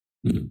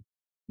I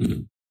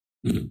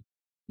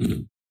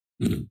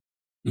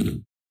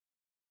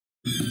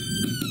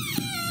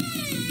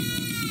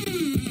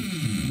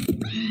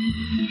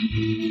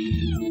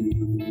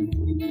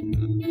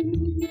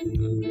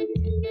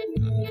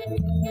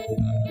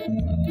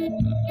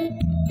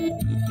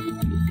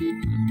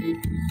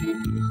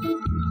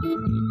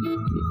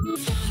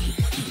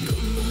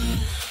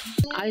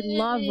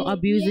love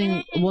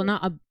abusing. Well,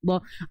 not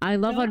well. I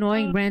love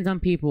annoying random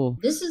people.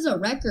 This is a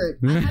record.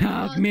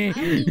 Help me!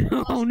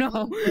 Oh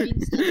no!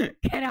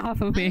 Get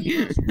off of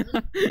me!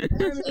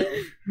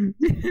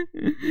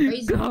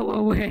 Go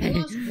away! I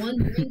lost one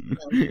brain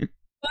cell.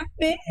 Fuck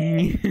me.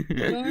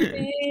 Do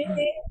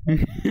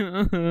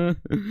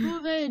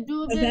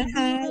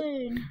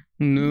it.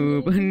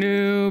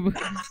 Noob.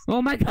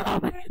 Oh my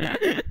god! What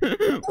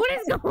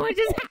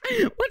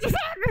just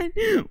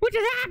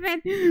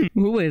happened?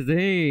 Who is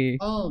he?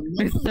 Oh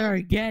no. Sir,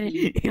 get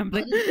it. I'm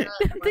like,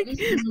 this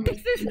is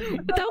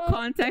without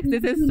context.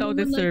 This is so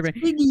disturbing.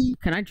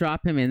 Can I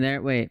drop him in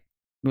there? Wait.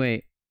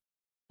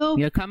 Oh.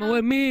 You're coming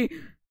with me.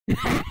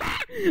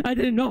 I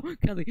didn't know.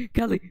 Kelly.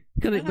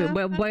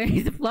 Wait,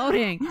 he's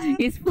floating. No.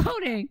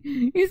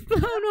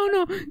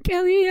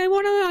 Kelly, I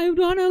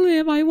wanna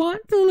live. I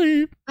want to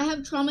live. I have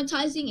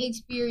traumatizing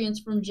experience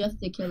from Jeff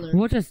the Killer.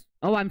 What just?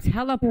 Oh, I'm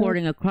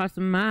teleporting across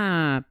the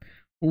map.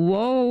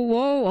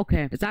 Whoa.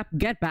 Okay. Stop.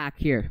 Get back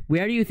here.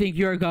 Where do you think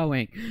you're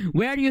going?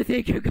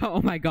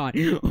 Oh my god.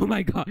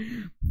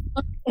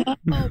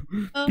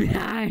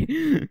 Hi.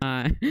 Game,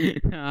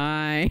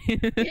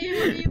 what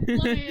are you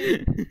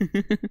playing?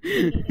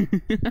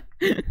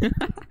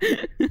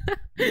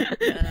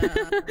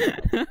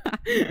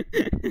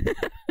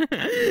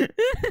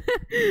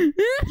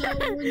 So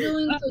we're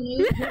doing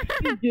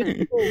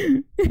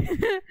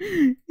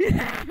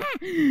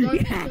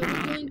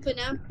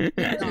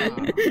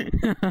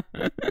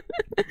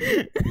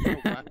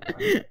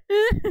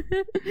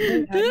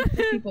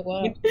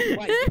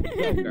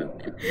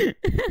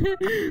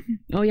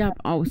Oh yeah.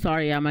 Oh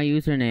sorry. Yeah, my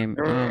username.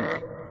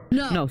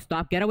 No,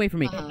 stop. Get away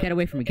from me. Get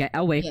away from me. Get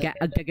away.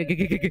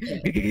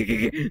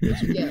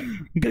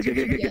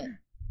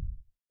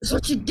 That's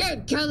what you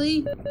get,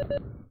 Kelly.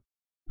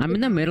 I'm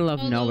in the middle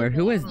of nowhere.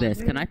 Who is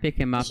this? Can I pick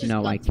him up?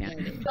 No, I can't.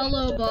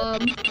 Hello,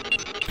 Bob.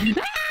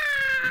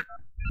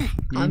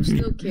 I'm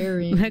still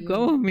carrying. Let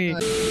go of me.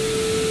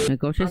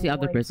 Go chase the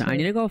other person. I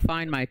need to go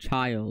find my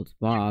child,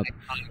 Bob.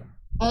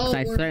 Oh,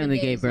 I certainly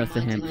gave birth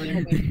to him.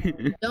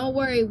 Don't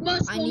worry.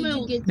 I need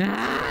to get.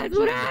 That's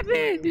what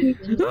happened.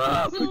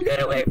 Oh,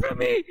 get away from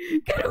me.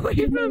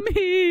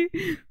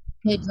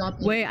 Hey, drop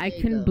it. Wait, I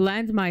can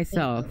blend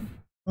myself.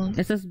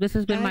 This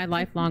has been my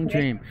lifelong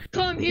dream.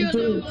 Come here,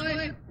 little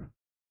boy.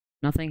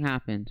 Nothing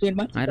happened.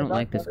 I don't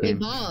like this Hey, game.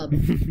 Bob.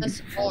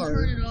 That's I'll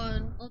hard.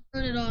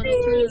 turn it on.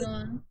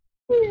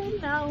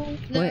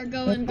 There,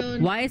 go.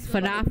 Why is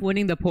FNAF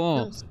winning the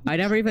poll? I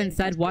never even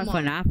said what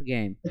FNAF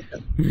game.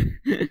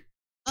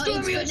 Oh,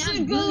 it's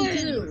FNAF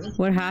Doom 2.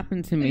 What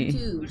happened to me?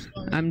 Doom 2,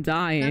 sorry. I'm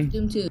dying. FNAF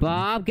Doom 2.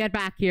 Bob, get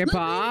back here,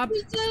 Bob.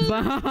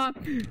 Bob.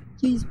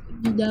 Please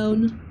put me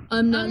down.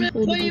 I'm gonna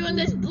put you in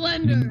this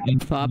blender.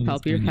 Bob,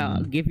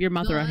 give your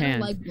mother a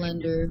hand. I don't like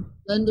Blender.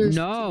 Blender's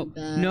too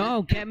bad.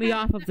 No, get me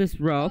off of this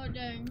rope. Oh,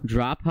 dang.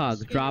 Drop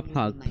hug,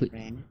 please.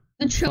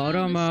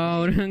 Photo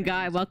mode.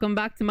 Guy, welcome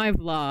back to my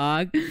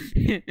vlog.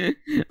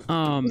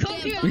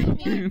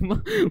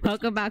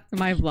 Welcome back to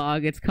my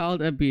vlog. It's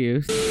called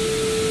Abuse.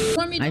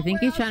 I think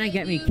he's trying to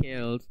get me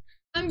killed.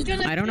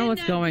 I don't know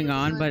what's going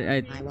on, but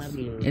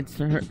it's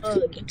her.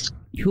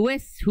 Who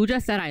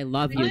just said I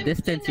love you?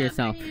 Distance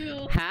yourself.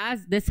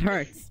 This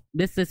hurts.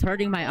 This is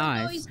hurting my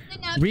eyes.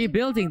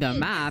 Rebuilding the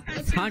map.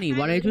 Honey,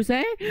 what did you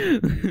say?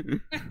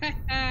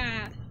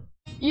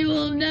 You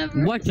will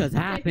never. What just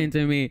happened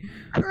to me?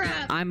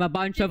 Crap. I'm a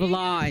bunch of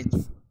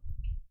lines.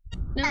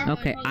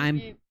 Okay,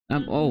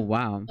 oh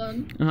wow.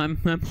 I'm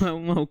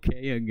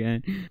okay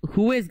again.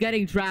 Who is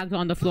getting dragged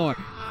on the floor?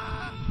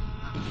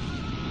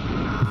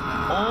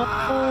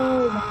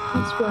 Oh,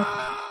 that's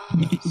right.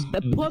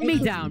 Put me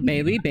down,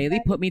 Bailey.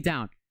 Put me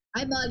down.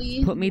 Hi,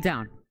 buddy. Put me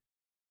down.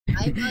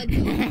 Hi, buddy.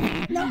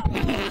 No,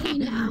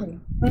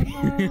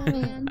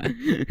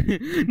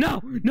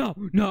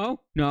 now.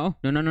 No.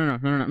 I'm running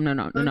around.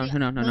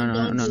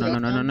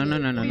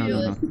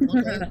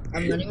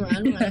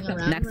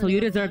 Next,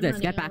 you deserve this.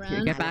 Get back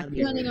here.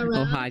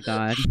 Oh, hi,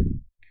 God.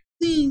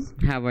 Please.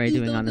 How are you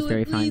doing on this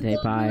very fine day?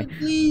 Bye.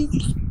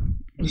 Please.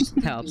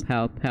 Help.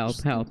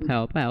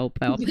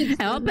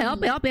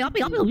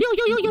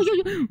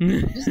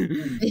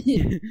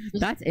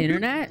 That's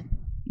internet?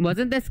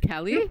 Wasn't this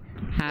Kelly?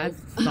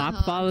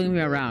 Stop following me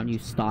around, you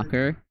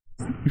stalker.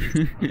 Let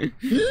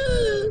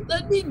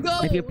me go.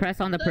 If you press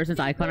on the person's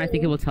icon, I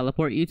think it will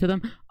teleport you to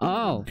them.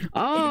 Oh,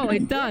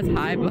 it does.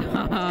 Hi,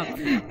 Bob.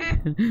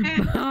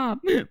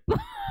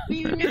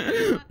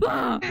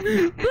 Bob.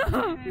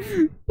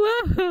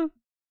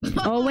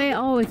 Oh wait,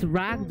 it's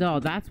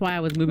ragdoll. That's why I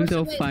was moving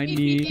so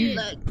funny.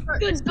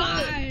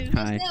 Goodbye.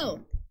 Hi.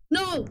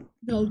 No!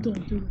 No,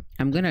 don't do it.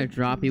 I'm gonna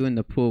drop you in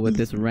the pool with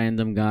this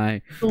random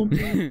guy. Don't do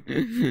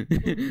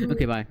it.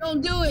 Okay, bye.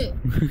 Don't do it.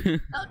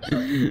 Don't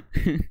do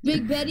it.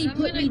 Big Betty,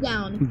 put me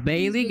down.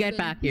 Bailey, Please, get Big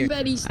back Betty. here. Big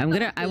Betty, stop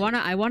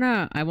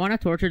I wanna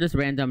torture this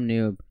random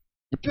noob.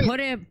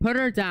 Put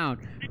her down.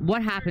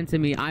 What happened to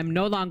me? I'm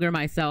no longer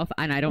myself,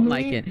 and I don't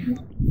like it.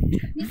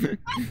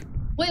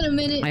 Wait a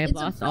minute. I have it's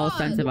a lost all fraud.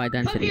 sense of Come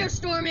identity. here,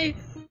 Stormy.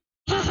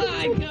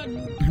 I got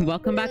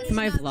Welcome back to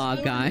my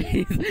vlog,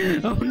 guys.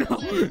 Oh no.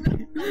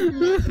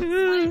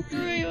 I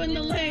threw you in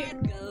the lake.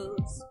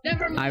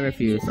 Never mind. I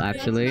refuse,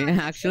 actually.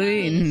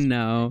 Actually,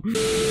 no.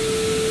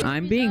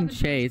 I'm being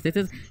chased. This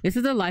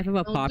is the life of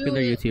a Don't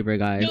popular do it. YouTuber,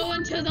 guys. Go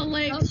into the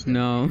lake.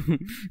 No.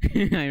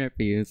 I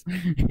refuse.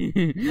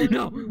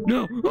 No,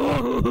 no.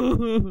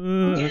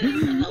 Get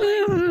into the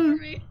lake,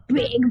 Stormy.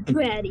 Big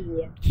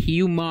Betty.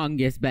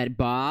 Humongous bed,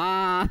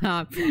 Bob.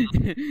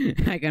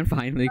 I can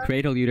finally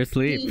cradle you to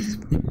sleep. Please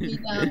put me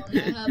down. I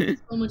have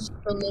so much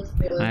to live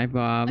for. Hi,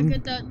 Bob. Look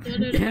at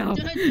that. Help.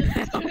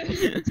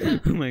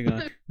 Oh my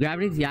god.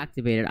 Gravity's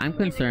deactivated. I'm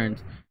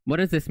concerned. What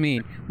does this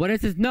mean? What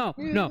does this? No,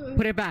 no,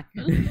 put it back.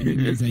 It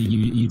means that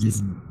you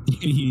just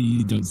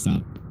you don't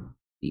stop.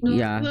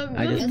 Yeah,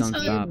 I just don't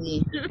stop.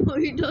 No,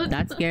 you don't.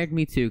 That scared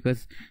me too,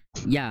 cause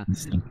yeah.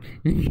 Stop.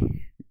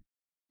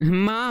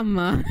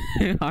 Mama.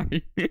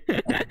 Hard.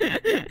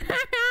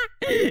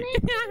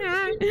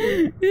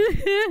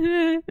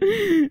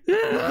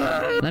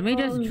 Let me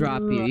just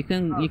drop you. You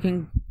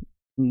can.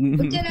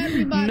 Look at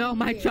everybody. No,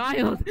 my here.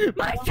 child.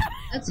 My child.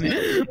 That's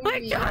not My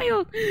me.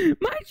 child.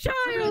 My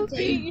child.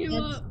 Beat you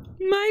up.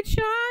 My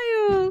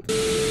child.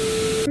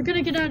 We're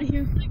gonna get out of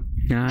here.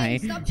 Hi. Hey,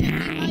 stop taking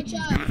my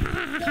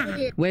child. Get over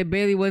here. Wait,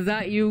 Bailey, was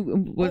that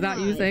you? Was that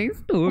you my. saying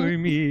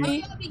Stormy? Why are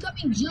you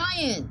becoming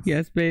giants?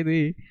 Yes,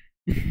 Bailey.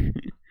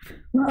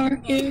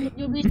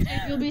 You'll be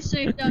safe. You'll be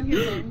safe down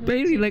here. Mom.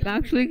 Bailey, like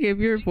actually give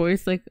your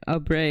voice like a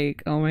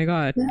break. Oh my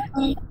god.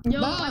 Yo,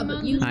 Bob,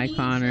 I'm you Hi, need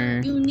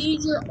Connor. You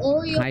need your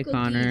Oreo Hi, cookies.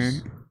 Connor.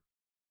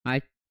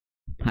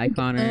 Hi,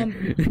 Connor. I'm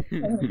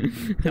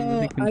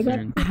really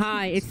concerned.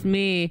 Hi, it's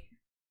me.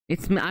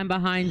 It's me. I'm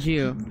behind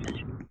you.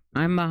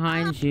 I'm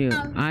behind you.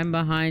 I'm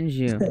behind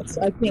you.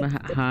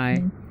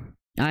 Hi.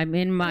 I'm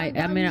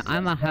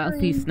a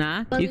healthy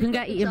snack. You can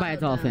get eaten by a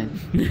dolphin.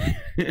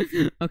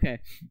 Okay.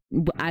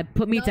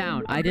 Put me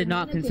down. I did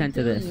not consent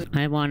to this.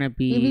 I wanna You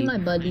be be. my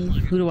buddy.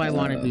 Who do I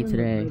wanna be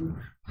today?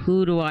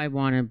 Who do I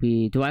wanna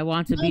be? Do I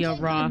want to be a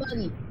Okay, my rock?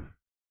 buddy.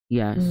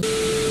 Yes.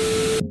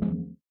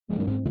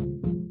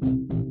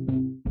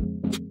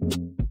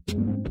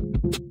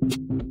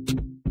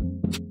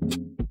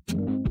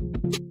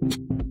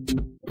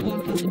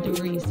 Walk out the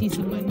door, you see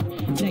someone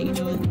that you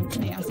know,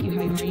 they ask you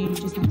how you are, you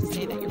just have to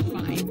say that you're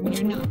fine when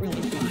you're not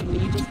really fine,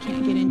 but you just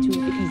can't get into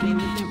it because they would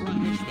never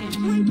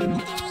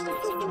understand.